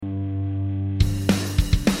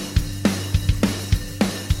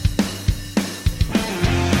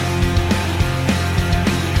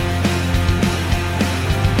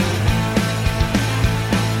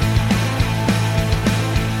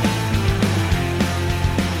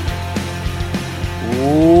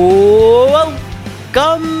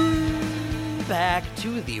Welcome back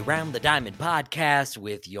to the Round the Diamond podcast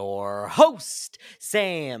with your host,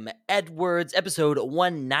 Sam Edwards, episode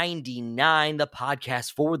 199, the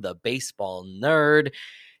podcast for the baseball nerd.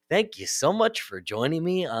 Thank you so much for joining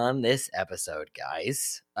me on this episode,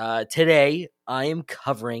 guys. Today, I am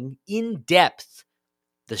covering in depth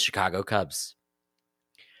the Chicago Cubs.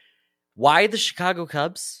 Why the Chicago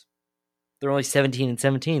Cubs? They're only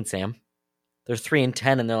 17-17, Sam. They're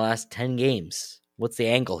 3-10 in their last 10 games. What's the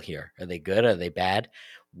angle here? Are they good? Are they bad?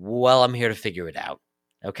 Well, I'm here to figure it out,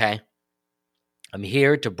 okay? I'm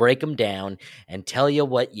here to break them down and tell you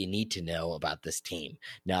what you need to know about this team.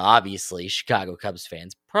 Now, obviously, Chicago Cubs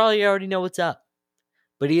fans probably already know what's up.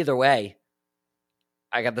 But either way,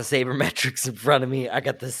 I got the sabermetrics in front of me. I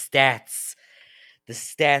got the stats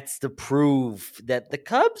to prove that the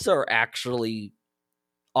Cubs are actually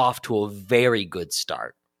off to a very good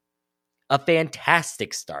start. A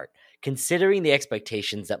fantastic start, considering the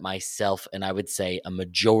expectations that myself and I would say a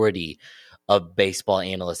majority of baseball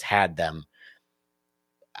analysts had them.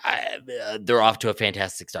 They're off to a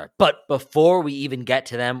fantastic start. But before we even get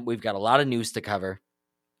to them, we've got a lot of news to cover.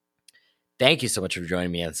 Thank you so much for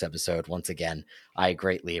joining me on this episode. Once again, I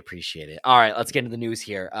greatly appreciate it. All right, let's get into the news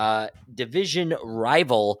here. Division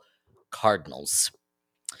rival Cardinals.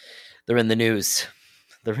 They're in the news.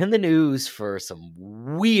 They're in the news for some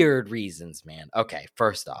weird reasons, man. Okay,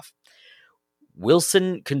 first off,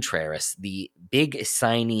 Wilson Contreras, the big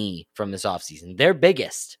signee from this offseason, their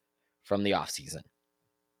biggest from the offseason.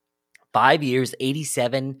 5 years,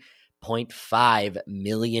 $87.5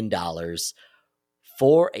 million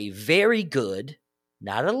for a very good,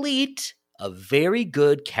 not elite, a very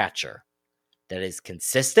good catcher that is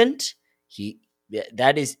consistent. He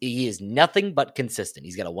is nothing but consistent.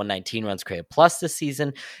 He's got a 119 runs created plus this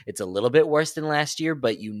season. It's a little bit worse than last year,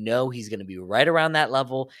 but you know he's going to be right around that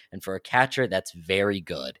level. And for a catcher, that's very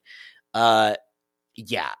good. Well,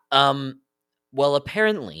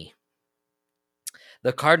 apparently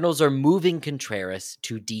the Cardinals are moving Contreras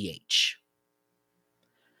to DH.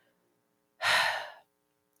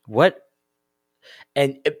 What?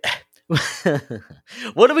 And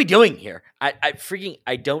what are we doing here? I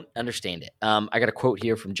don't understand it. I got a quote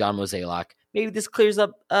here from John Mozeliak. Maybe this clears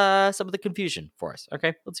up some of the confusion for us.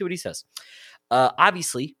 Okay, let's see what he says.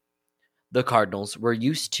 Obviously, the Cardinals were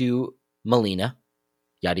used to Molina,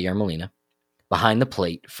 Yadier Molina, behind the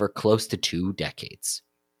plate for close to 2 decades.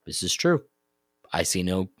 This is true. I see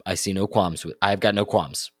no qualms with. I've got no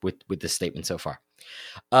qualms with this statement so far.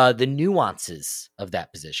 The nuances of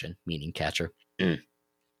that position, meaning catcher,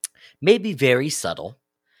 may be very subtle,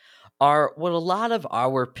 are what a lot of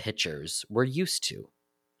our pitchers were used to.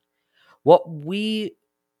 What we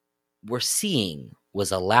were seeing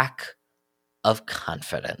was a lack of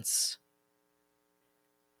confidence.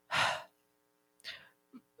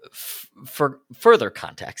 For further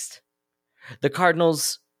context, the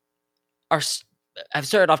Cardinals have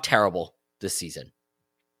started off terrible this season.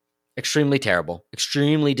 Extremely terrible,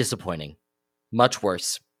 extremely disappointing, much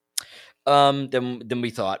worse than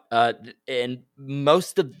we thought. And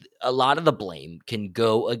a lot of the blame can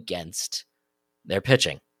go against their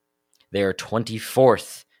pitching. They're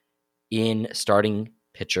 24th in starting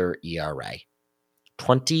pitcher ERA.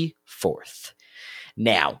 24th.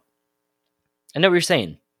 Now, I know what you're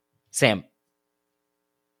saying, Sam.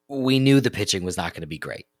 We knew the pitching was not going to be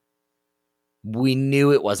great. We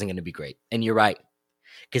knew it wasn't going to be great. And you're right.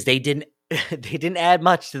 Because they didn't add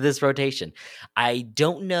much to this rotation. I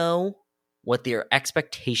don't know what their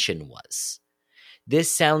expectation was.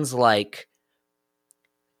 This sounds like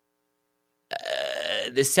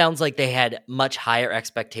they had much higher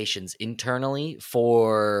expectations internally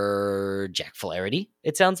for Jack Flaherty.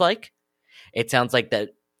 It sounds like that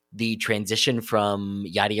the transition from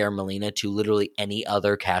Yadier Molina to literally any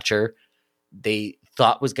other catcher they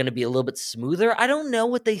thought was going to be a little bit smoother. I don't know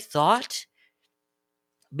what they thought,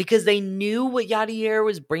 because they knew what Yadier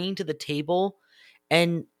was bringing to the table.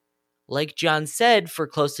 And like John said, for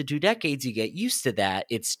close to 2 decades, you get used to that.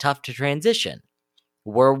 It's tough to transition.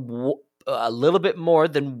 We're a little bit more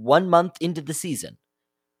than 1 month into the season.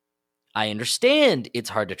 I understand it's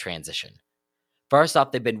hard to transition. First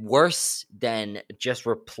off, they've been worse than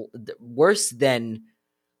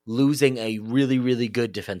losing a really, really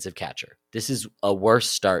good defensive catcher. This is a worse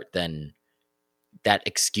start than that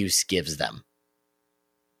excuse gives them.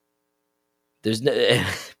 There's no,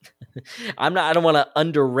 I don't want to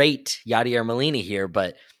underrate Yadier Molina here,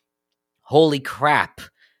 but holy crap.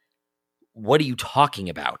 What are you talking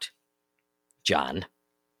about, John?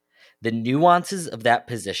 The nuances of that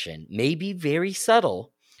position may be very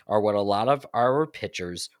subtle, are what a lot of our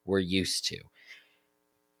pitchers were used to.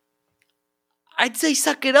 I'd say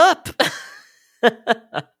suck it up.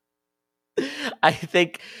 I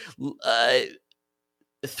think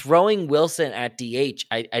throwing Wilson at DH,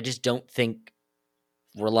 I just don't think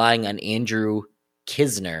relying on Andrew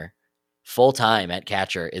Knizner full-time at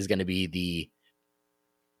catcher is going to be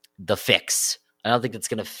the fix. I don't think it's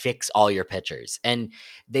going to fix all your pitchers. And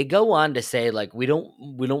they go on to say, like, we don't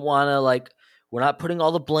want to, like, we're not putting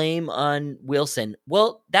all the blame on Wilson.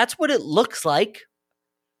 Well, that's what it looks like.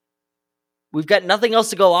 We've got nothing else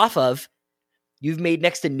to go off of. You've made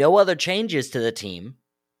next to no other changes to the team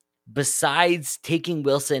besides taking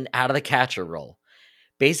Wilson out of the catcher role.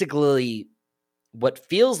 Basically, what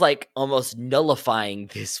feels like almost nullifying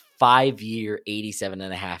this 5-year,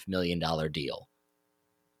 $87.5 million deal.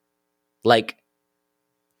 Like,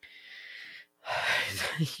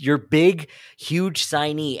 your big, huge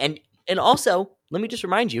signee. And also, let me just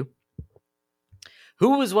remind you,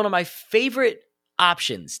 who was one of my favorite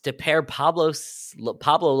options to pair Pablo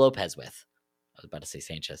Lopez with? I was about to say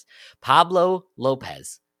Sanchez. Pablo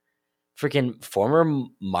Lopez. Freaking former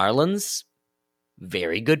Marlins,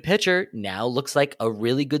 very good pitcher. Now looks like a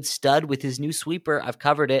really good stud with his new sweeper. I've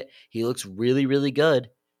covered it. He looks really, really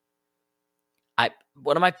good.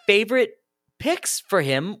 One of my favorite picks for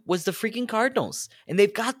him was the freaking Cardinals. And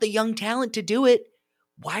they've got the young talent to do it.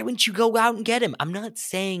 Why wouldn't you go out and get him? I'm not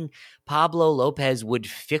saying Pablo Lopez would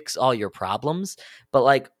fix all your problems, but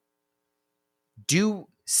like, do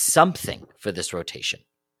something for this rotation.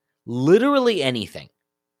 Literally anything.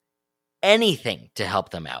 Anything to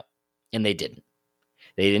help them out. And they didn't.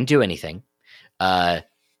 They didn't do anything.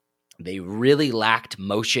 They really lacked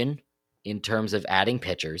motion in terms of adding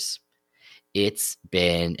pitchers. It's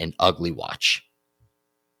been an ugly watch,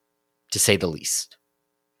 to say the least.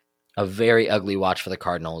 A very ugly watch for the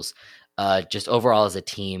Cardinals, just overall as a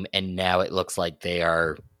team, and now it looks like they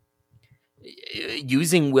are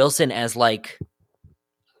using Wilson as, like,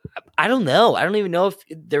 I don't know. I don't even know if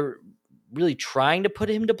they're really trying to put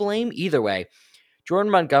him to blame. Either way,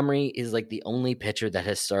 Jordan Montgomery is like the only pitcher that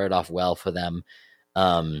has started off well for them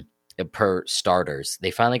per starters.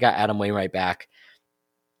 They finally got Adam Wainwright back.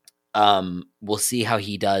 We'll see how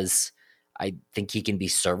he does. I think he can be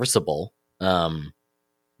serviceable.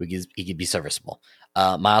 He could be serviceable.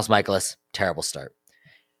 Miles Michaelis, terrible start.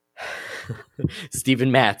 Steven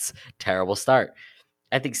Matz, terrible start.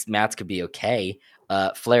 I think Matz could be okay.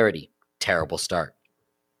 Flaherty, terrible start.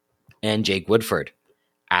 And Jake Woodford,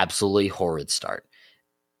 absolutely horrid start.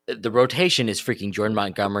 The rotation is freaking Jordan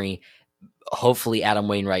Montgomery, hopefully Adam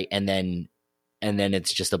Wainwright, and then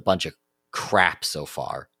it's just a bunch of crap so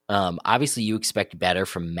far. Obviously, you expect better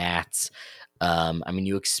from Matz.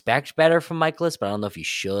 You expect better from Michaelis, but I don't know if you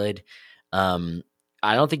should. I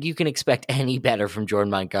don't think you can expect any better from Jordan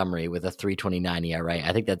Montgomery with a 3.29 ERA.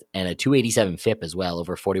 I think that's, and a 2.87 FIP as well,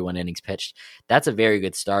 over 41 innings pitched. That's a very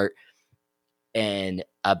good start, and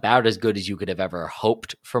about as good as you could have ever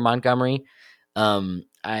hoped for Montgomery. I'm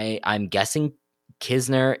guessing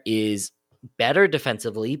Knizner is better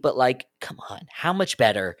defensively, but like, come on, how much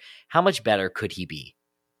better could he be?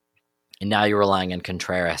 And now you're relying on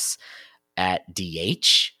Contreras at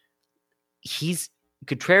DH.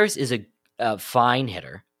 Contreras is a fine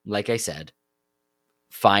hitter, like I said.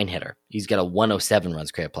 Fine hitter. He's got a 107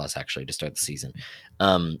 runs created plus, actually, to start the season.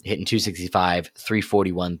 Hitting 265,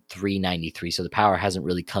 341, 393. So the power hasn't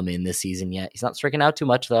really come in this season yet. He's not striking out too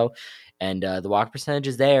much, though. And the walk percentage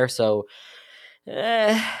is there. So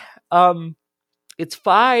it's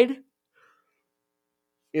fine.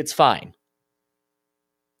 It's fine.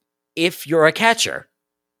 If you're a catcher,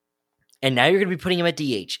 and now you're going to be putting him at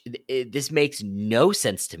DH, this makes no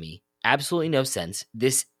sense to me. Absolutely no sense.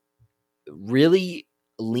 This really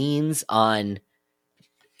leans on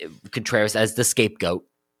Contreras as the scapegoat,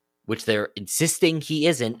 which they're insisting he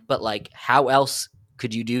isn't, but like, how else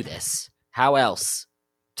could you do this? How else?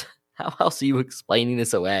 How else are you explaining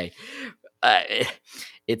this away?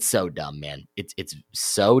 It's so dumb, man. It's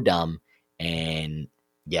so dumb, and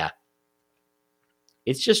yeah,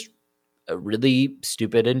 it's just really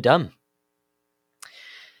stupid and dumb.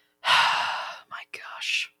 My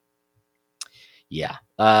gosh. Yeah.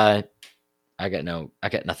 I got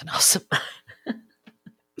nothing else.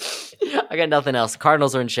 I got nothing else.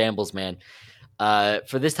 Cardinals are in shambles, man.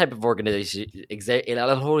 For this type of organization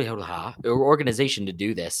to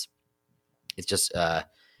do this, it's just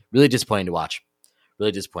really disappointing to watch.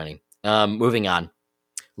 Really disappointing. Moving on.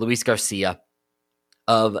 Luis Garcia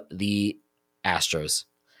of the Astros.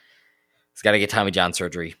 He's got to get Tommy John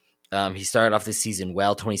surgery. He started off this season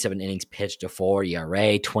well, 27 innings pitched, a 4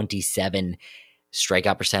 ERA, 27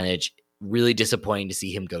 strikeout percentage. Really disappointing to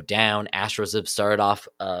see him go down. Astros have started off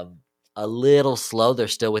a little slow. They're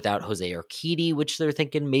still without Jose Urquidy, which they're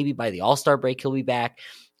thinking maybe by the All-Star break he'll be back,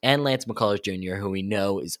 and Lance McCullers Jr., who we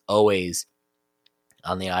know is always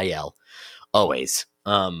on the IL. Always.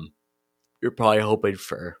 You're probably hoping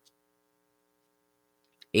for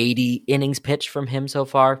 80 innings pitched from him so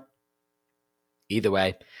far. Either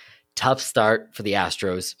way, tough start for the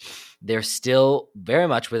Astros. They're still very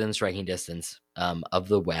much within striking distance of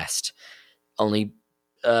the West. Only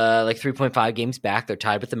like 3.5 games back. They're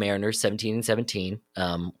tied with the Mariners, 17-17,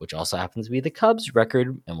 which also happens to be the Cubs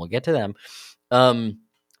record, and we'll get to them.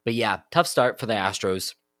 But yeah, tough start for the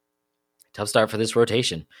Astros. Tough start for this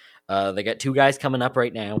rotation. They got two guys coming up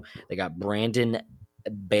right now. They got Brandon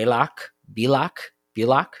Bielak.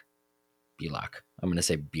 I'm going to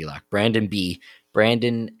say Bielak. Brandon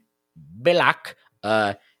Bielak.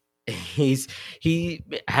 He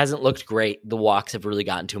hasn't looked great. The walks have really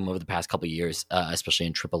gotten to him over the past couple of years, especially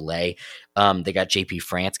in AAA. They got JP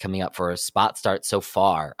France coming up for a spot start so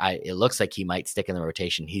far. It looks like he might stick in the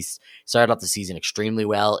rotation. He's started off the season extremely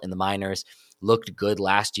well in the minors. Looked good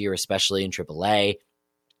last year, especially in AAA.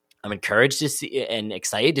 I'm encouraged to see and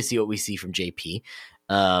excited to see what we see from JP.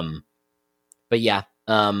 But yeah,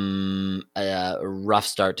 a rough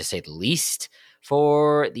start to say the least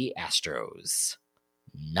for the Astros.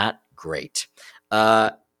 Not great.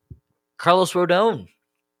 Carlos Rodon.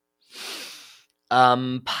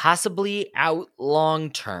 Possibly out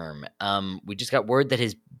long term. We just got word that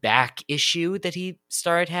his back issue that he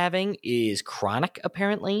started having is chronic,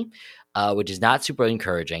 apparently, which is not super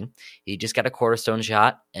encouraging. He just got a cortisone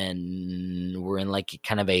shot, and we're in like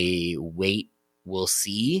kind of a wait, we'll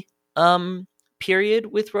see period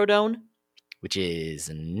with Rodon, which is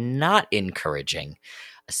not encouraging,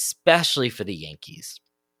 especially for the Yankees.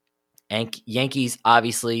 Yankees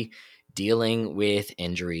obviously dealing with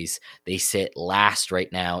injuries. They sit last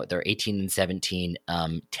right now. They're 18-17,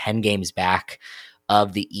 10 games back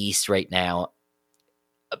of the East right now,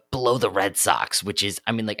 below the Red Sox, which is,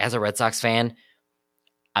 I mean, like, as a Red Sox fan,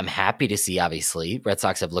 I'm happy to see, obviously. Red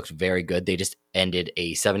Sox have looked very good. They just ended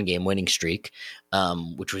a 7-game winning streak,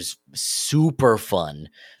 which was super fun,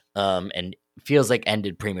 and feels like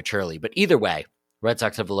ended prematurely. But either way, Red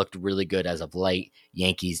Sox have looked really good as of late.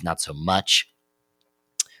 Yankees, not so much.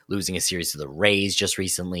 Losing a series to the Rays just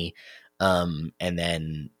recently. And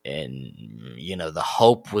the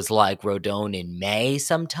hope was like Rodon in May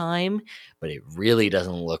sometime, but it really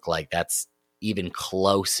doesn't look like that's even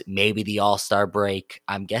close. Maybe the All-Star break.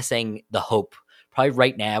 I'm guessing the hope probably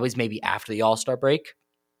right now is maybe after the All-Star break.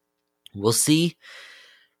 We'll see.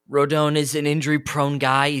 Rodon is an injury-prone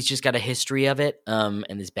guy. He's just got a history of it,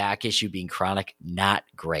 and his back issue being chronic, not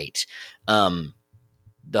great.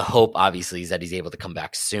 The hope, obviously, is that he's able to come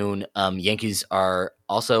back soon. Yankees are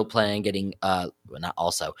also planning on getting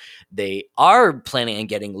they are planning on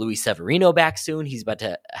getting Luis Severino back soon. He's about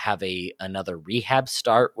to have another rehab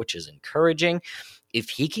start, which is encouraging. If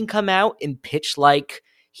he can come out and pitch like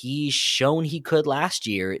he's shown he could last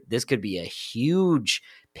year, this could be a huge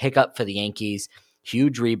pickup for the Yankees,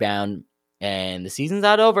 huge rebound, and the season's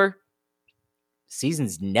not over.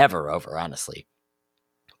 Season's never over, honestly.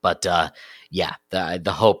 But yeah,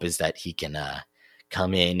 the hope is that he can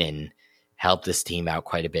come in and help this team out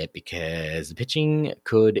quite a bit, because the pitching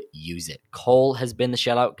could use it. Cole has been the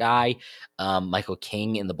shutout guy. Michael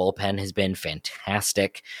King in the bullpen has been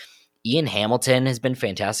fantastic. Ian Hamilton has been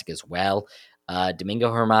fantastic as well.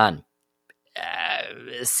 Domingo Germán,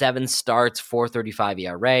 7 starts, 4.35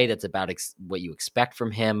 ERA. That's about what you expect from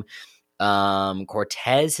him.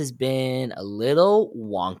 Cortez has been a little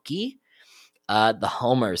wonky. The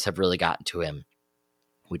homers have really gotten to him,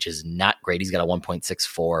 which is not great. He's got a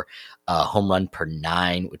 1.64 home run per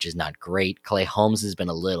 9, which is not great. Clay Holmes has been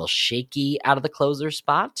a little shaky out of the closer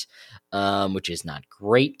spot, which is not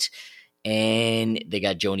great. And they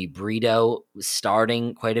got Joni Brito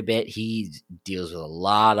starting quite a bit. He deals with a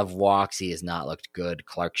lot of walks. He has not looked good.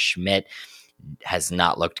 Clark Schmidt has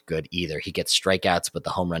not looked good either. He gets strikeouts, but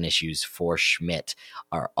the home run issues for Schmidt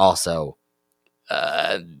are also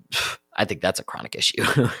I think that's a chronic issue.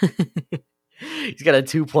 He's got a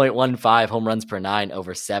 2.15 home runs per 9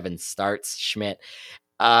 over 7 starts, Schmidt.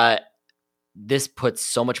 This puts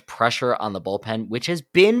so much pressure on the bullpen, which has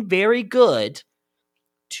been very good.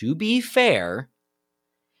 To be fair,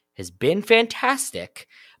 has been fantastic,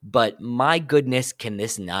 but my goodness, can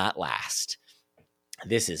this not last?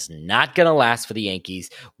 This is not going to last for the Yankees.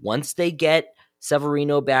 Once they get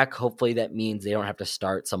Severino back, hopefully that means they don't have to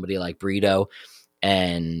start somebody like Brito,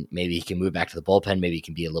 and maybe he can move back to the bullpen. Maybe he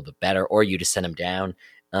can be a little bit better, or you just send him down.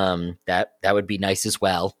 That would be nice as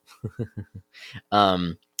well.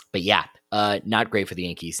 But yeah, Not great for the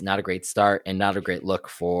Yankees. Not a great start, and not a great look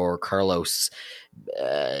for Carlos.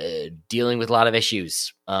 Dealing with a lot of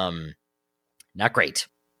issues. Not great.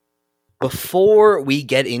 Before we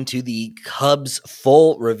get into the Cubs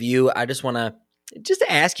full review, I just want to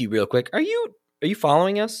ask you real quick: Are you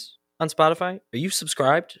following us on Spotify? Are you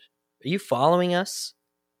subscribed? Are you following us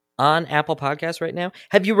on Apple Podcasts right now?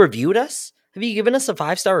 Have you reviewed us? Have you given us a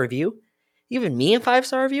 5-star review? Given me a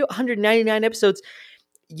 5-star review? 199 episodes.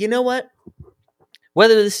 You know what?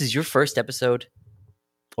 Whether this is your first episode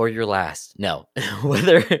or your last, no.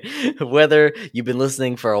 whether you've been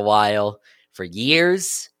listening for a while, for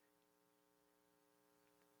years,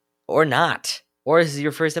 or not, or this is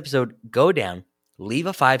your first episode, go down, leave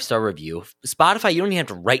a 5-star review. Spotify, you don't even have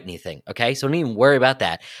to write anything, okay? So don't even worry about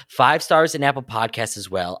that. 5 stars in Apple Podcasts as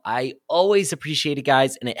well. I always appreciate it,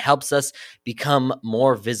 guys, and it helps us become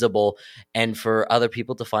more visible and for other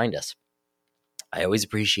people to find us. I always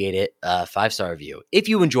appreciate it. 5-star review. If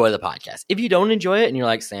you enjoy the podcast. If you don't enjoy it and you're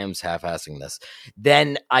like, Sam's half-assing this,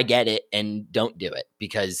 then I get it and don't do it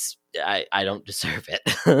because I don't deserve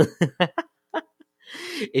it.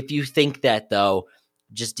 If you think that, though,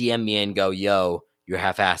 just DM me and go, yo, you're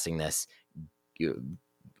half-assing this. You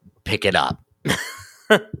pick it up.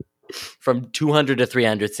 From 200 to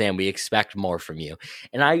 300, Sam, we expect more from you.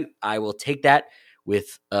 And I will take that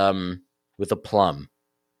with a plum.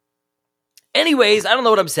 Anyways, I don't know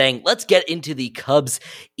what I'm saying. Let's get into the Cubs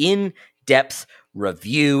in-depth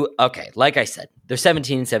review. Okay, like I said, they're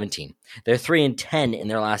 17-17. They're 3-10 in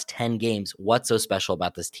their last 10 games. What's so special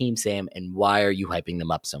about this team, Sam, and why are you hyping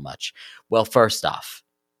them up so much? Well, first off,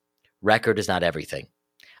 record is not everything,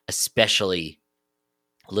 especially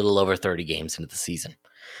a little over 30 games into the season.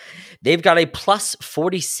 They've got a plus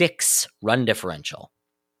 46 run differential.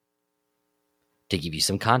 To give you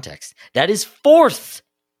some context, that is fourth.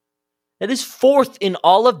 That is fourth in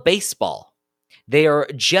all of baseball. They are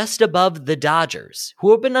just above the Dodgers,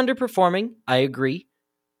 who have been underperforming. I agree.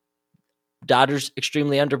 Dodgers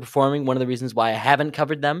extremely underperforming. One of the reasons why I haven't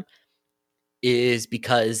covered them is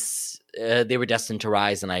because they were destined to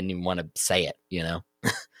rise, and I didn't even want to say it, you know.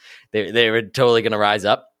 They were totally going to rise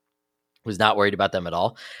up. Was not worried about them at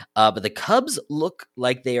all. But the Cubs look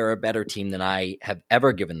like they are a better team than I have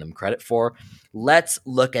ever given them credit for. Let's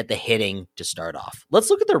look at the hitting to start off.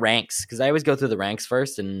 Let's look at the ranks, because I always go through the ranks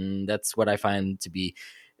first, and that's what I find to be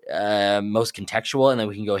most contextual, and then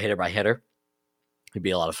we can go hitter by hitter. It'd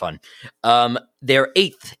be a lot of fun. They're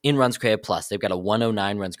 8th in runs created plus. They've got a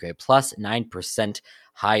 109 runs created plus, 9%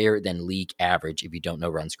 higher than league average. If you don't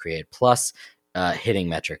know runs created plus, hitting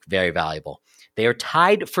metric, very valuable. They are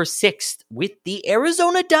tied for 6th with the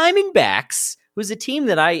Arizona Diamondbacks, who's a team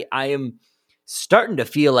that I am starting to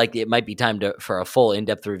feel like it might be time for a full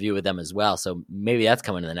in-depth review with them as well. So maybe that's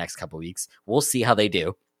coming in the next couple weeks. We'll see how they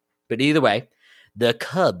do. But either way, the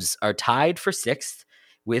Cubs are tied for 6th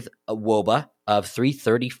with a WOBA of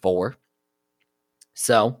 334.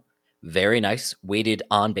 So very nice. Weighted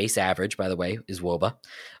on base average, by the way, is WOBA.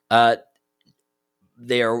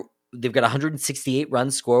 They've got 168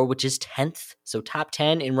 runs scored, which is 10th. So top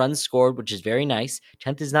 10 in runs scored, which is very nice.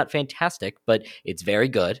 10th is not fantastic, but it's very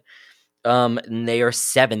good. And they are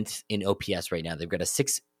 7th in OPS right now. They've got a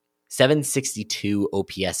 762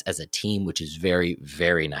 OPS as a team, which is very,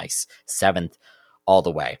 very nice. 7th all the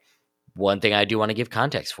way. One thing I do want to give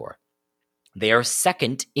context for. They are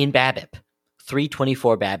 2nd in BABIP.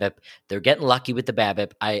 324 BABIP. They're getting lucky with the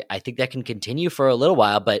BABIP. I think that can continue for a little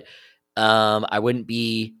while, but I wouldn't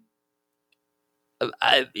be...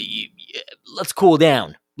 let's cool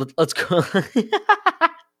down. Let's cool.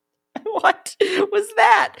 What was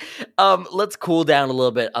that? Let's cool down a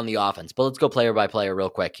little bit on the offense, but let's go player by player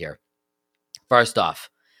real quick here. First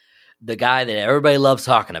off, the guy that everybody loves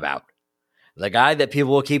talking about, the guy that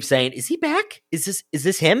people will keep saying, "Is he back? Is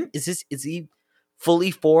this him? Is he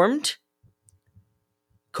fully formed?"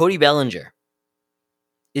 Cody Bellinger.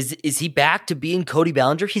 Is he back to being Cody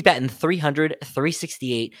Bellinger? He's batting 300,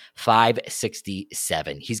 368,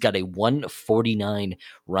 567. He's got a 149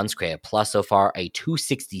 runs created plus so far, a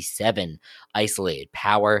 267 isolated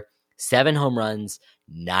power, 7 home runs,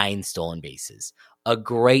 9 stolen bases. A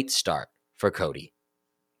great start for Cody.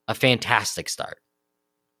 A fantastic start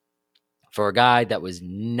for a guy that was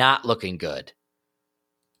not looking good.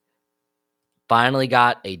 Finally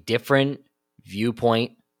got a different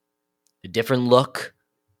viewpoint, a different look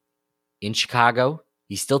in Chicago.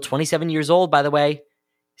 He's still 27 years old, by the way.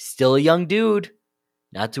 Still a young dude.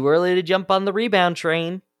 Not too early to jump on the rebound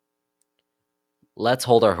train. Let's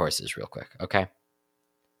hold our horses real quick, okay?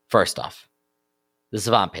 First off, the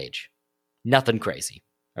Savant page. Nothing crazy,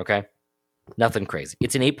 okay? Nothing crazy.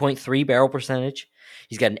 It's an 8.3 barrel percentage.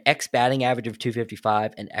 He's got an X batting average of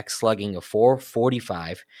 255, an X slugging of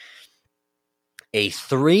 445, a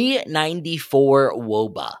 394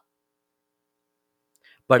 WOBA,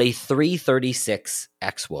 but a 336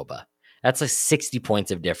 X WOBA. That's like 60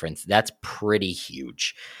 points of difference. That's pretty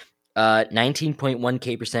huge. 19.1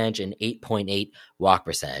 K percentage and 8.8 walk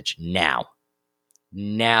percentage. Now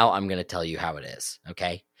I'm going to tell you how it is,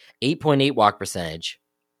 okay? 8.8 walk percentage.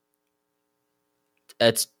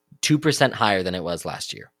 That's 2% higher than it was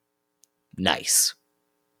last year. Nice.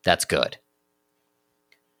 That's good.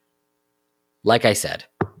 Like I said,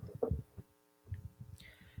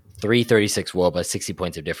 336 WOBA, 60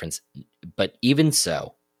 points of difference. But even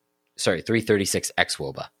so, 336 X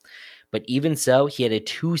WOBA. But even so, he had a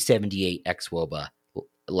 278 X WOBA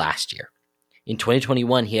last year. In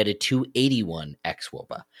 2021, he had a 281 X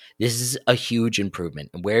WOBA. This is a huge improvement.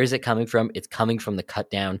 And where is it coming from? It's coming from the cut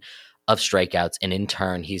down of strikeouts, and in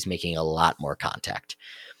turn, he's making a lot more contact.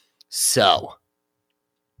 So,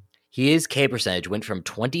 his K percentage went from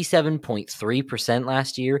 27.3%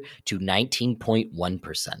 last year to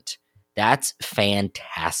 19.1%. That's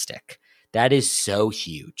fantastic. That is so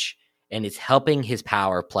huge, and it's helping his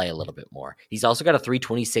power play a little bit more. He's also got a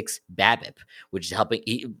 326 BABIP,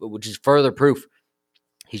 which is further proof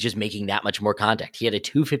he's just making that much more contact. He had a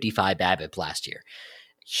 255 BABIP last year.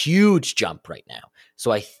 Huge jump right now.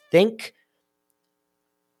 So I think,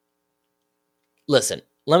 listen,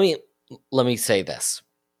 let me say this.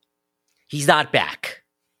 He's not back.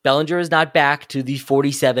 Bellinger is not back to the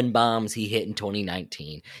 47 bombs he hit in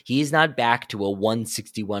 2019. He is not back to a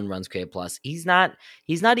 161 runs created plus. He's not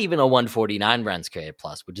even a 149 runs created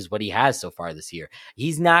plus, which is what he has so far this year.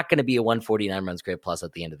 He's not going to be a 149 runs created plus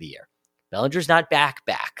at the end of the year. Bellinger's not back.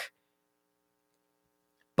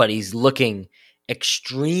 But he's looking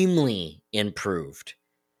extremely improved.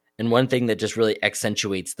 And one thing that just really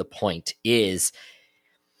accentuates the point is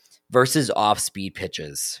versus off-speed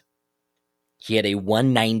pitches, he had a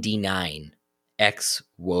 199 X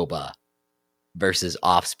WOBA versus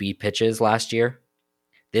off-speed pitches last year.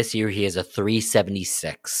 This year, he has a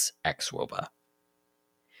 376 X WOBA.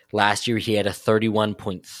 Last year, he had a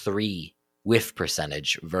 31.3 whiff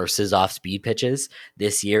percentage versus off-speed pitches.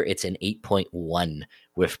 This year, it's an 8.1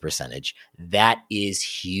 whiff percentage. That is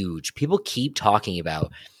huge. People keep talking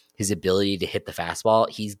about his ability to hit the fastball.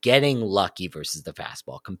 He's getting lucky versus the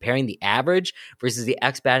fastball. Comparing the average versus the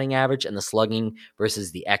X batting average and the slugging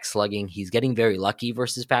versus the X slugging, he's getting very lucky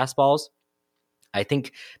versus fastballs. I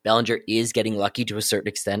think Bellinger is getting lucky to a certain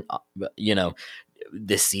extent,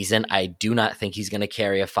 this season. I do not think he's going to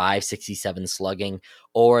carry a 567 slugging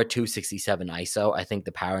or a 267 ISO. I think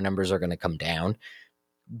the power numbers are going to come down.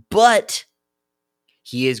 But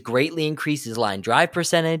he has greatly increased his line drive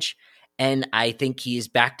percentage, and I think he is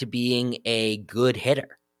back to being a good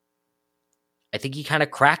hitter. I think he kind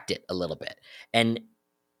of cracked it a little bit. And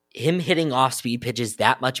him hitting off-speed pitches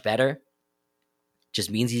that much better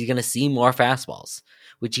just means he's going to see more fastballs,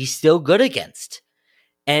 which he's still good against.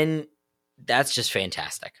 And that's just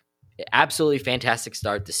fantastic. Absolutely fantastic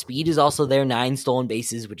start. The speed is also there, 9 stolen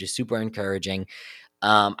bases, which is super encouraging.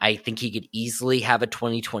 I think he could easily have a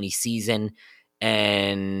 2020 season.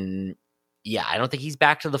 And yeah, I don't think he's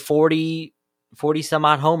back to the 40 some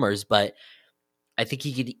odd homers, but I think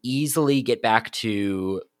he could easily get back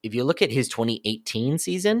to, if you look at his 2018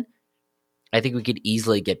 season, I think we could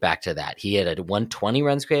easily get back to that. He had a 120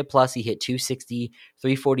 runs created plus. He hit 260,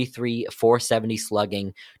 343, 470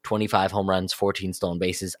 slugging, 25 home runs, 14 stolen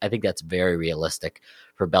bases. I think that's very realistic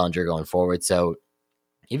for Bellinger going forward. So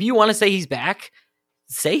if you want to say he's back,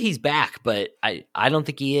 say he's back, but I don't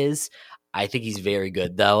think he is. I think he's very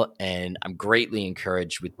good, though, and I'm greatly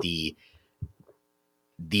encouraged with the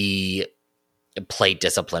plate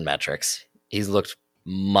discipline metrics. He's looked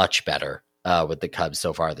much better with the Cubs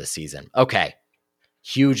so far this season. Okay,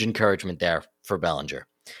 huge encouragement there for Bellinger.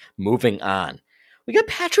 Moving on, we got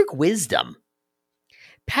Patrick Wisdom.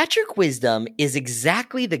 Patrick Wisdom is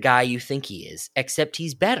exactly the guy you think he is, except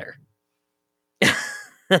he's better.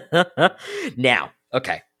 Now,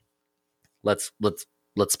 okay, let's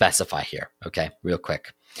specify here, okay, real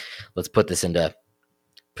quick. Let's put this into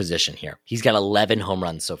position here. He's got 11 home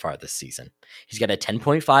runs so far this season. He's got a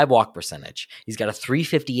 10.5 walk percentage. He's got a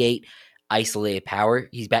 358 isolated power.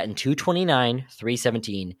 He's batting 229,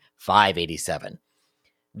 317, 587.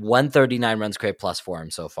 139 runs created plus for him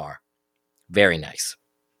so far. Very nice.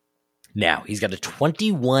 Now, he's got a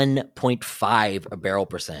 21.5 barrel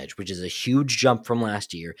percentage, which is a huge jump from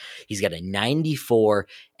last year. He's got a 94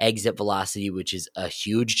 exit velocity, which is a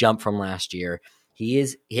huge jump from last year. He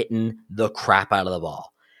is hitting the crap out of the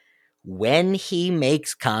ball. when he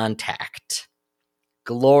makes contact.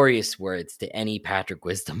 Glorious words to any Patrick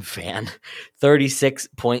Wisdom fan.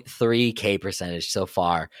 36.3 K percentage so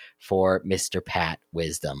far for Mr. Pat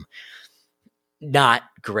Wisdom. Not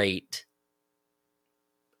great.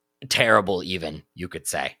 Terrible, even, you could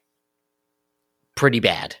say. Pretty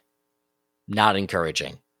bad. Not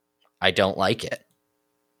encouraging. I don't like it.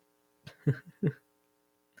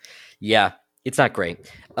 Yeah, it's not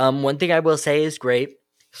great. One thing I will say is great.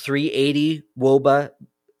 380 WOBA,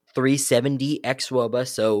 370 xWOBA,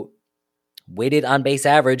 so weighted on base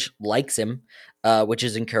average likes him, which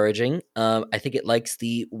is encouraging. I think it likes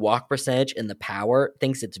the walk percentage and the power,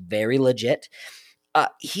 thinks it's very legit.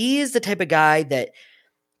 He is the type of guy that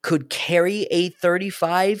could carry a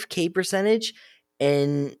 35 K percentage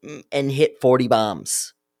and hit 40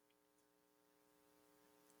 bombs.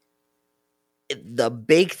 The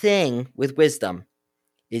big thing with Wisdom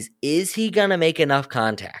is he going to make enough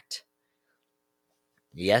contact?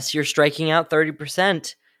 Yes, you're striking out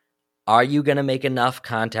 30%. Are you going to make enough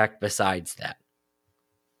contact besides that?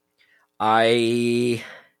 I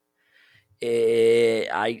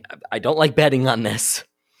don't like betting on this.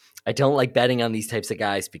 I don't like betting on these types of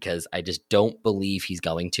guys because I just don't believe he's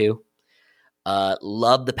going to.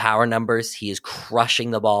 Love the power numbers. He is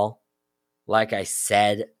crushing the ball. Like I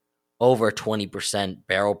said, over 20%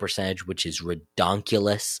 barrel percentage, which is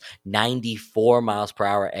redonkulous. 94 miles per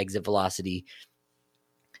hour exit velocity.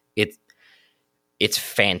 It's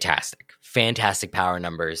fantastic. Fantastic power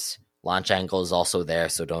numbers. Launch angle is also there,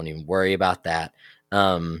 so don't even worry about that.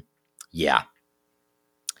 Yeah.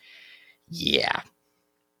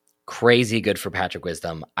 Crazy good for Patrick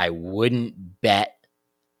Wisdom. I wouldn't bet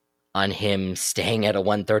on him staying at a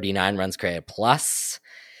 139 runs created plus.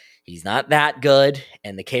 He's not that good,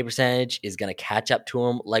 and the K percentage is going to catch up to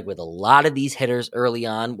him. Like with a lot of these hitters early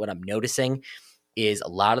on, what I'm noticing is a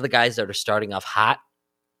lot of the guys that are starting off hot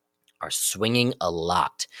are swinging a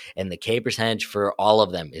lot, and the K percentage for all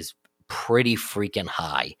of them is pretty freaking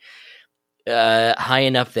high. High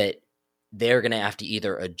enough that they're going to have to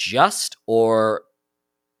either adjust or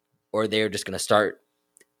they're just going to start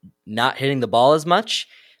not hitting the ball as much,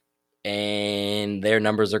 and their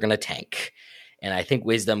numbers are going to tank. And I think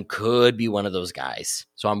Wisdom could be one of those guys.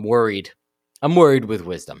 So I'm worried. I'm worried with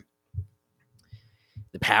Wisdom.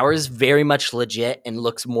 The power is very much legit and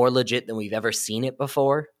looks more legit than we've ever seen it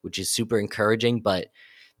before, which is super encouraging. But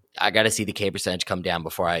I got to see the K percentage come down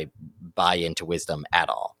before I buy into Wisdom at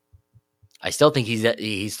all. I still think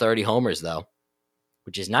he's 30 homers, though,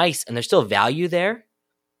 which is nice. And there's still value there.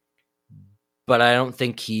 But I don't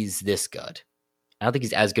think he's this good. I don't think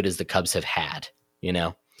he's as good as the Cubs have had, you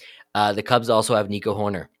know? The Cubs also have Nico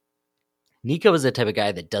Hoerner. Nico is the type of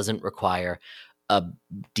guy that doesn't require a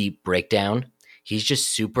deep breakdown. He's just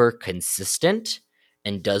super consistent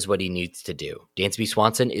and does what he needs to do. Dansby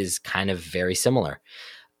Swanson is kind of very similar.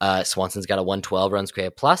 Swanson's got a 112 runs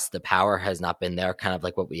created plus. The power has not been there, kind of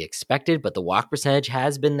like what we expected, but the walk percentage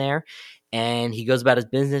has been there. And he goes about his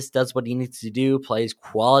business, does what he needs to do, plays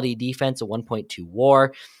quality defense, a 1.2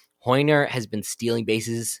 WAR. Hoerner has been stealing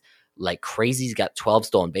bases like crazy. He's got 12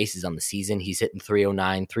 stolen bases on the season. He's hitting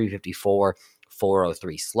 309, 354,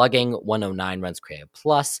 403 slugging, 109 runs created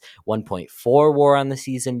plus, 1.4 WAR on the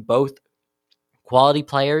season. Both quality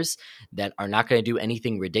players that are not going to do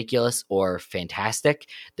anything ridiculous or fantastic.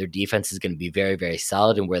 Their defense is going to be very, very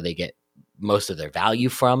solid and where they get most of their value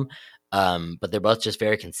from. But they're both just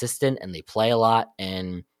very consistent and they play a lot.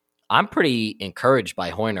 And I'm pretty encouraged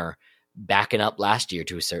by Hoerner backing up last year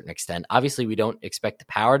to a certain extent. Obviously, we don't expect the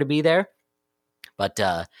power to be there. But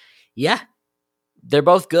yeah, they're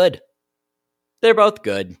both good. They're both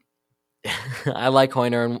good. I like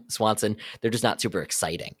Hoerner and Swanson. They're just not super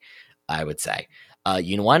exciting, I would say.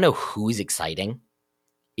 You want to know who's exciting?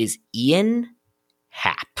 Is Ian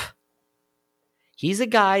Happ. He's a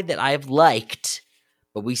guy that I've liked,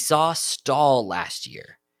 but we saw stall last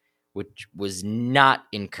year, which was not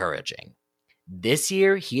encouraging. This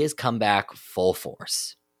year, he has come back full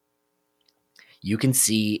force. You can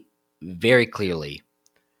see very clearly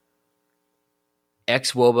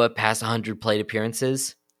xWOBA past 100 plate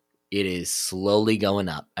appearances. It is slowly going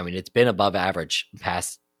up. I mean, it's been above average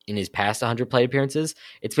in his past 100 plate appearances.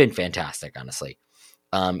 It's been fantastic, honestly.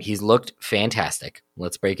 He's looked fantastic.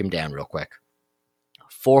 Let's break him down real quick.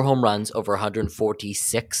 4 home runs over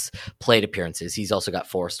 146 plate appearances. He's also got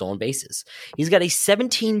 4 stolen bases. He's got a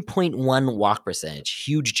 17.1 walk percentage.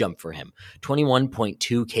 Huge jump for him.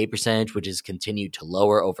 21.2 K percentage, which has continued to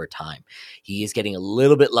lower over time. He is getting a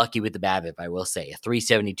little bit lucky with the BABIP, I will say. A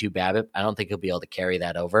 372 BABIP. I don't think he'll be able to carry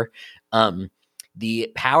that over.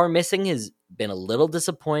 The power missing has been a little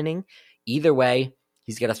disappointing. Either way,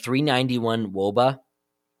 He's got a 391 WOBA,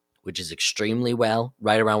 which is extremely well,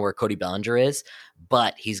 right around where Cody Bellinger is,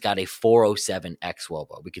 but he's got a 407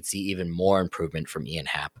 xWOBA. We could see even more improvement from Ian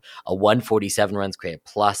Happ. A 147 runs created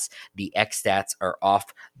plus. The X stats are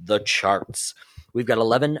off the charts. We've got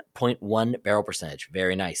 11.1 barrel percentage.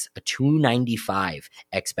 Very nice. A 295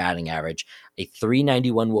 X batting average. A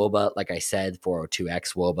 391 WOBA. Like I said, 402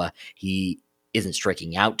 X WOBA. He isn't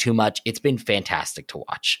striking out too much. It's been fantastic to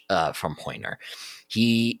watch from Hoyner.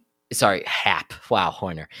 Happ. Wow,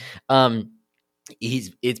 Hoyner.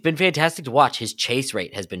 It's been fantastic to watch. His chase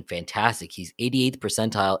rate has been fantastic. He's 88th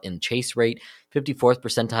percentile in chase rate, 54th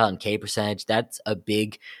percentile in K percentage. That's a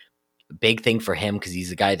big thing for him because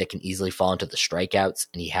he's a guy that can easily fall into the strikeouts,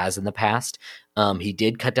 and he has in the past. He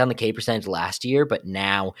did cut down the K percentage last year, but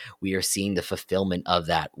now we are seeing the fulfillment of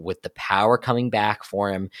that with the power coming back for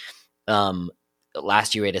him.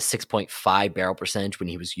 Last year, he had a 6.5 barrel percentage when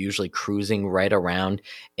he was usually cruising right around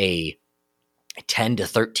a 10 to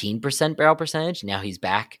 13% barrel percentage. Now he's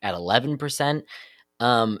back at 11%.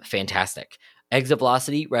 Fantastic. Exit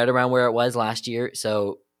velocity right around where it was last year.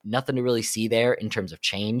 So nothing to really see there in terms of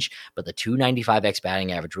change, but the 295 X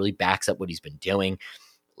batting average really backs up what he's been doing.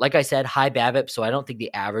 Like I said, high BABIP, so I don't think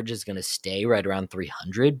the average is going to stay right around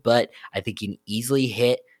 300, but I think he can easily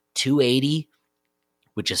hit 280,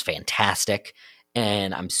 which is fantastic.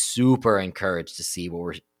 And I'm super encouraged to see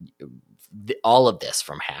all of this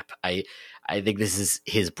from Happ. I think this is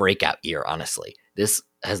his breakout year, honestly. This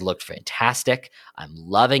has looked fantastic. I'm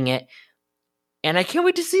loving it. And I can't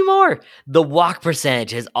wait to see more. The walk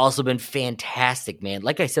percentage has also been fantastic, man.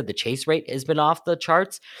 Like I said, the chase rate has been off the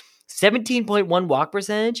charts. 17.1 walk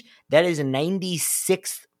percentage. That is a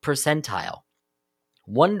 96th percentile.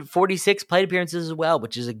 146 plate appearances as well,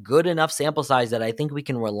 which is a good enough sample size that I think we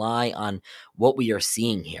can rely on what we are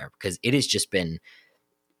seeing here because it has just been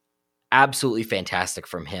absolutely fantastic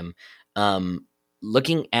from him.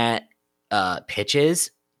 Looking at pitches,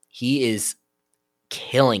 he is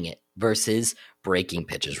killing it versus breaking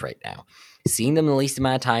pitches right now. Seeing them the least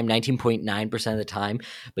amount of time, 19.9% of the time,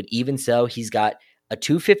 but even so, he's got a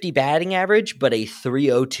 250 batting average, but a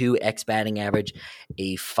 302 X batting average,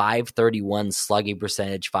 a 531 slugging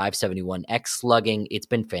percentage, 571 X slugging. It's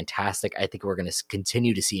been fantastic. I think we're going to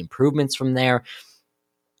continue to see improvements from there.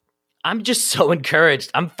 I'm just so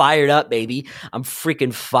encouraged. I'm fired up, baby. I'm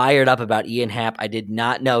freaking fired up about Ian Happ. I did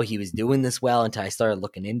not know he was doing this well until I started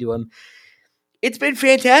looking into him. It's been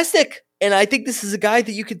fantastic. And I think this is a guy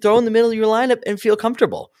that you could throw in the middle of your lineup and feel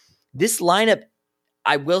comfortable. This lineup,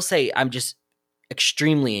 I will say, I'm just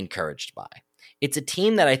extremely encouraged by. It's a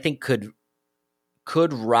team that I think could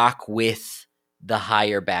rock with the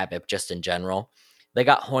higher BABIP just in general. They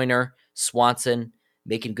got Hoyner, Swanson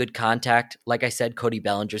making good contact. Like I said, Cody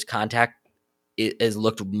Bellinger's contact has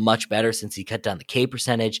looked much better since he cut down the K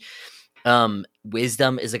percentage.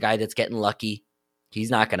 Wisdom is a guy that's getting lucky. He's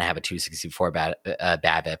not going to have a 264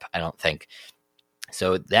 BABIP, I don't think.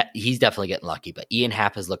 So that he's definitely getting lucky, but Ian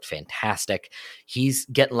Happ has looked fantastic. He's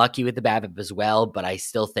getting lucky with the BABIP as well, but I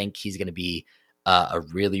still think he's going to be a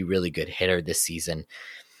really, really good hitter this season.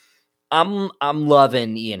 I'm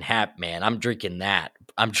loving Ian Happ, man. I'm drinking that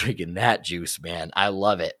juice, man. I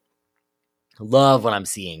love it. Love what I'm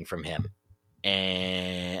seeing from him.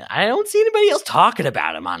 And I don't see anybody else talking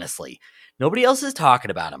about him, honestly. Nobody else is talking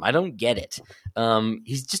about him. I don't get it.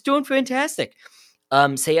 He's just doing fantastic.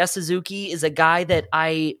 Seiya Suzuki is a guy that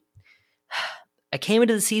I came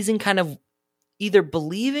into the season kind of either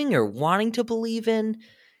believing or wanting to believe in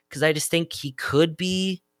because I just think he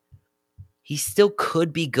still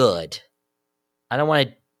could be good. I don't want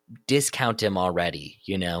to discount him already,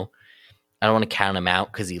 I don't want to count him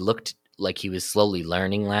out because he looked like he was slowly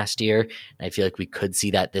learning last year. And I feel like we could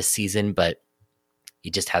see that this season, but he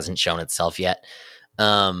just hasn't shown itself yet.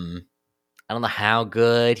 I don't know how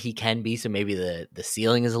good he can be, so maybe the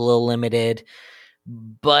ceiling is a little limited.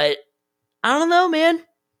 But I don't know, man.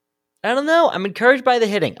 I don't know. I'm encouraged by the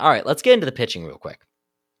hitting. All right, let's get into the pitching real quick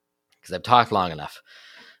because I've talked long enough.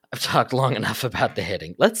 I've talked long enough about the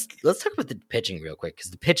hitting. Let's talk about the pitching real quick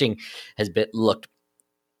because the pitching has looked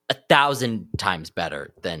 1,000 times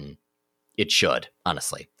better than it should,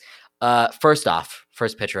 honestly. First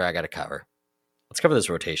pitcher I got to cover. Let's cover this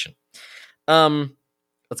rotation.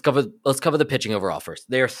 Let's cover the pitching overall first.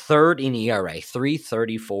 They are third in ERA,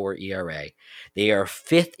 3.34 ERA. They are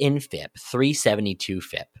fifth in FIP, 3.72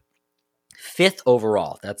 FIP. Fifth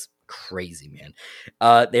overall. That's crazy, man.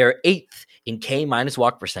 They are eighth in K minus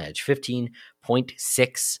walk percentage,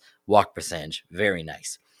 15.6 walk percentage. Very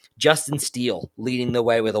nice. Justin Steele leading the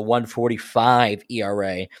way with a 1.45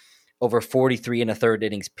 ERA, over 43 and a third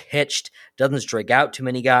innings pitched. Doesn't strike out too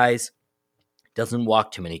many guys. Doesn't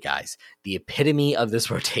walk too many guys. The epitome of this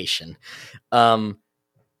rotation.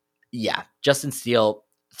 Justin Steele,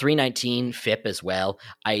 319 FIP as well.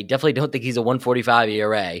 I definitely don't think he's a 145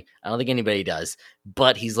 ERA. I don't think anybody does,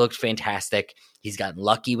 but he's looked fantastic. He's gotten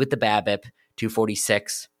lucky with the BABIP,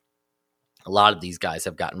 246. A lot of these guys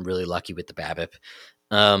have gotten really lucky with the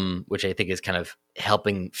BABIP, which I think is kind of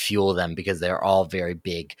helping fuel them because they're all very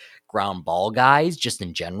big ground ball guys just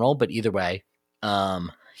in general. But either way,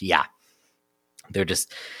 they're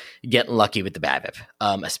just getting lucky with the BABIP,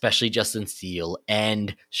 especially Justin Steele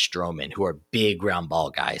and Stroman, who are big ground ball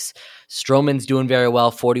guys. Stroman's doing very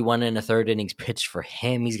well, 41 and a third innings pitched for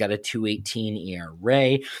him. He's got a 2.18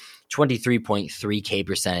 ERA, 23.3 K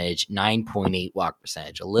percentage, 9.8 walk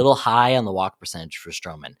percentage. A little high on the walk percentage for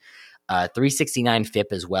Stroman. 369 FIP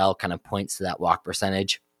as well, kind of points to that walk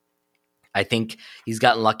percentage. I think he's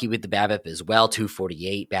gotten lucky with the BABIP as well,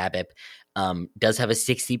 248 BABIP. Does have a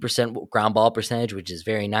 60% ground ball percentage, which is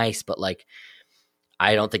very nice, but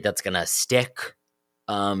I don't think that's gonna stick.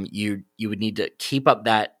 You would need to keep up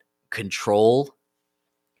that control,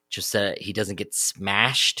 just so that he doesn't get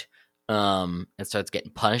smashed and starts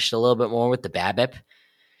getting punished a little bit more with the BABIP.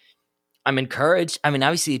 I'm encouraged. I mean,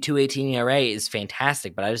 obviously, a 2.18 ERA is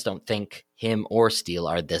fantastic, but I just don't think him or Steele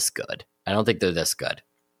are this good. I don't think they're this good.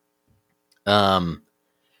 So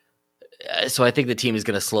I think the team is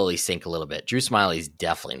going to slowly sink a little bit. Drew Smyly's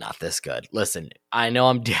definitely not this good. Listen, I know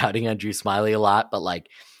I'm doubting on Drew Smyly a lot, but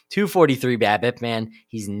 243 BABIP, man,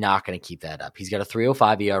 he's not going to keep that up. He's got a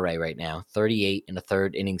 305 ERA right now, 38 and a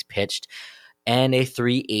third innings pitched, and a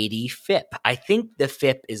 380 FIP. I think the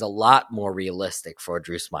FIP is a lot more realistic for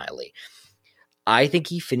Drew Smyly. I think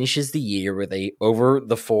he finishes the year with over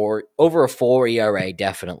a 4 ERA,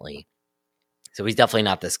 definitely. So he's definitely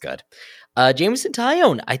not this good. Jameson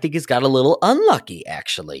Taillon, I think, has got a little unlucky,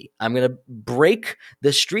 actually. I'm going to break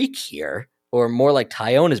the streak here, or more like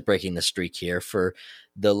Taillon is breaking the streak here for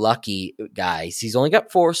the lucky guys. He's only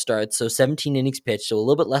got 4 starts, so 17 innings pitched, so a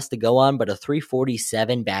little bit less to go on, but a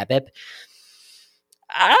 347 BABIP.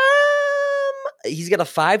 He's got a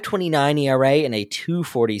 5.29 ERA and a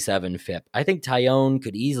 2.47 FIP. I think Taillon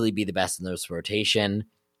could easily be the best in this rotation.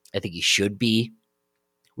 I think he should be,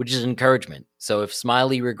 which is encouragement. So if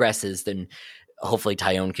Smyly regresses, then hopefully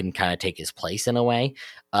Taillon can kind of take his place in a way.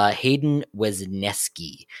 Hayden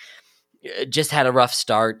Wesneski just had a rough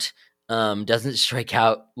start. Doesn't strike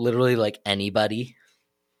out literally like anybody.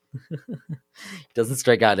 Doesn't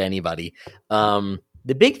strike out anybody.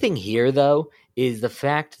 The big thing here, though, is the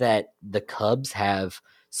fact that the Cubs have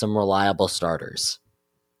some reliable starters.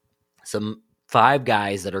 Some 5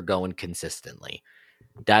 guys that are going consistently.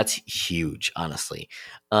 That's huge, honestly.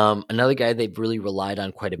 Another guy they've really relied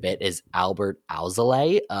on quite a bit is Albert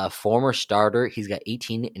Alzolay, a former starter. He's got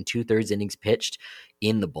 18 and 2/3 innings pitched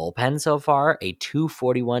in the bullpen so far, a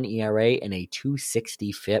 2.41 ERA and a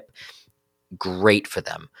 2.60 FIP. Great for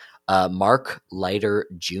them. Mark Leiter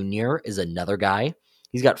Jr. is another guy.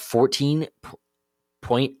 He's got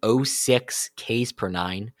 14.06 Ks per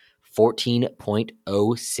 9.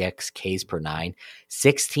 14.06 Ks per 9,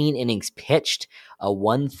 16 innings pitched, a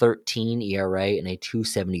 1.13 ERA, and a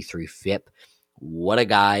 2.73 FIP. What a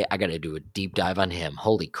guy. I got to do a deep dive on him.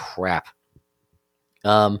 Holy crap.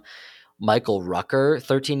 Michael Rucker,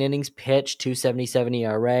 13 innings pitched, 2.77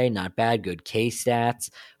 ERA, not bad, good K stats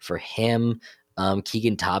for him.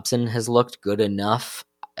 Keegan Thompson has looked good enough.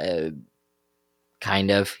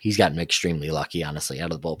 Kind of. He's gotten extremely lucky, honestly,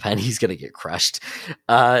 out of the bullpen. He's going to get crushed.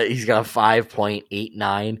 He's got a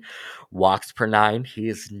 5.89 walks per 9. He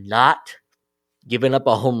has not given up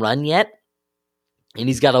a home run yet, and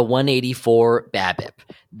he's got a 184 BABIP.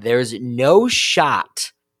 There's no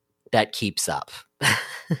shot that keeps up.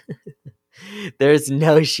 There's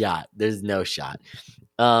no shot.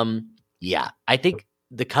 I think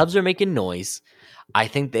the Cubs are making noise. I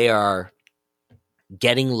think they are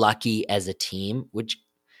getting lucky as a team, which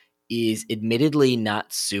is admittedly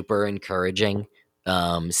not super encouraging.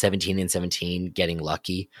 17 and 17, getting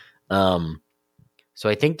lucky. So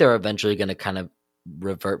I think they're eventually going to kind of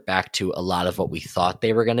revert back to a lot of what we thought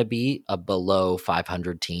they were going to be, a below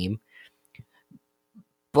 500 team.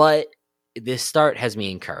 But this start has me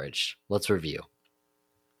encouraged. Let's review.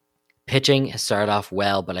 Pitching has started off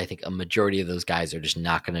well, but I think a majority of those guys are just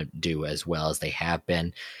not going to do as well as they have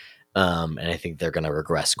been. And I think they're going to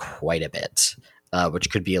regress quite a bit, which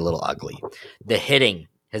could be a little ugly. The hitting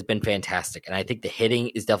has been fantastic, and I think the hitting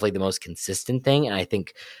is definitely the most consistent thing, and I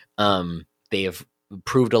think they have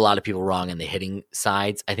proved a lot of people wrong in the hitting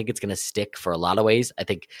sides. I think it's going to stick for a lot of ways. I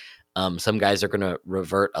think some guys are going to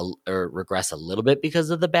regress a little bit because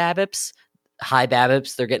of the BABIPs. High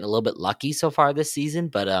BABIPs, they're getting a little bit lucky so far this season,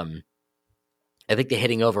 but I think the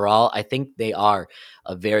hitting overall, I think they are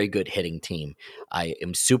a very good hitting team. I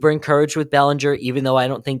am super encouraged with Bellinger, even though I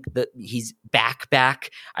don't think that he's back.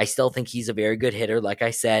 I still think he's a very good hitter. Like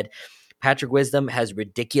I said, Patrick Wisdom has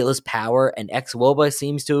ridiculous power, and ex-Woba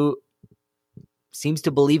seems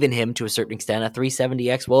to believe in him to a certain extent. A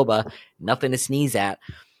 370 ex-Woba, nothing to sneeze at.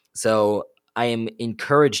 So I am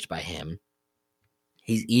encouraged by him.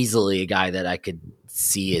 He's easily a guy that I could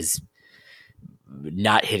see as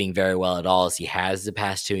not hitting very well at all as he has the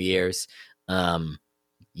past 2 years. So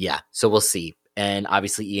we'll see. And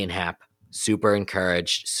obviously Ian Happ, super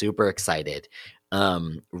encouraged, super excited.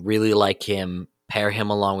 Really like him. Pair him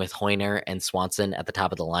along with Hoyner and Swanson at the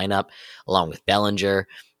top of the lineup, along with Bellinger.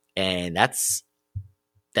 And that's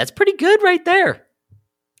pretty good right there.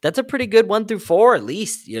 That's a pretty good 1 through 4, at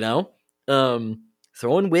least,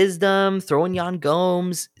 Throwing Wisdom, throwing Yan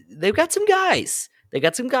Gomes. They've got some guys. They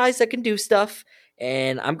got some guys that can do stuff,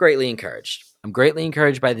 and I'm greatly encouraged. I'm greatly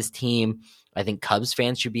encouraged by this team. I think Cubs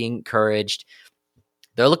fans should be encouraged.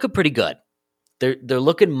 They're looking pretty good. They're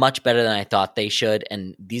looking much better than I thought they should,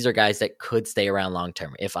 and these are guys that could stay around long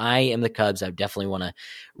term. If I am the Cubs, I definitely want to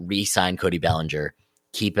re-sign Cody Bellinger,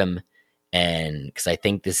 keep him, and because I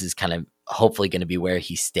think this is kind of hopefully going to be where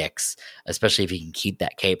he sticks, especially if he can keep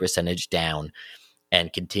that K percentage down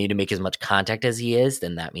and continue to make as much contact as he is.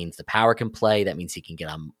 Then that means the power can play. That means he can get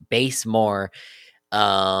on base more.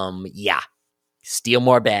 Steal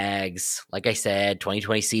more bags. Like I said,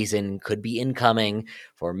 2020 season could be incoming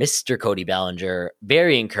for Mr. Cody Bellinger.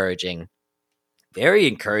 Very encouraging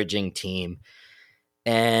team.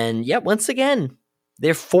 And once again,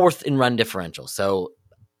 they're 4th in run differential. So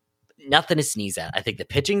nothing to sneeze at. I think the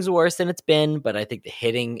pitching's worse than it's been, but I think the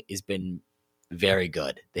hitting has been very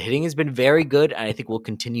good. The hitting has been very good, and I think will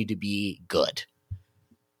continue to be good.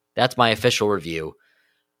 That's my official review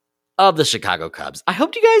of the Chicago Cubs. I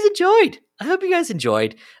hope you guys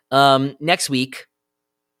enjoyed. Next week,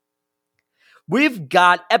 we've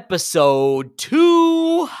got episode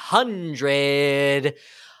 200.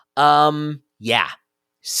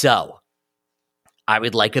 So I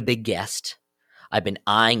would like a big guest. I've been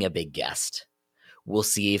eyeing a big guest. We'll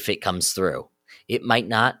see if it comes through. It might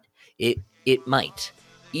not. It might.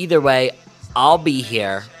 Either way, I'll be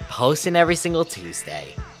here posting every single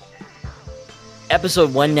Tuesday.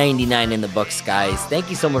 Episode 199 in the books, guys. Thank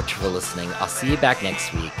you so much for listening. I'll see you back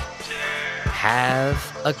next week.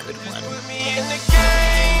 Have a good one.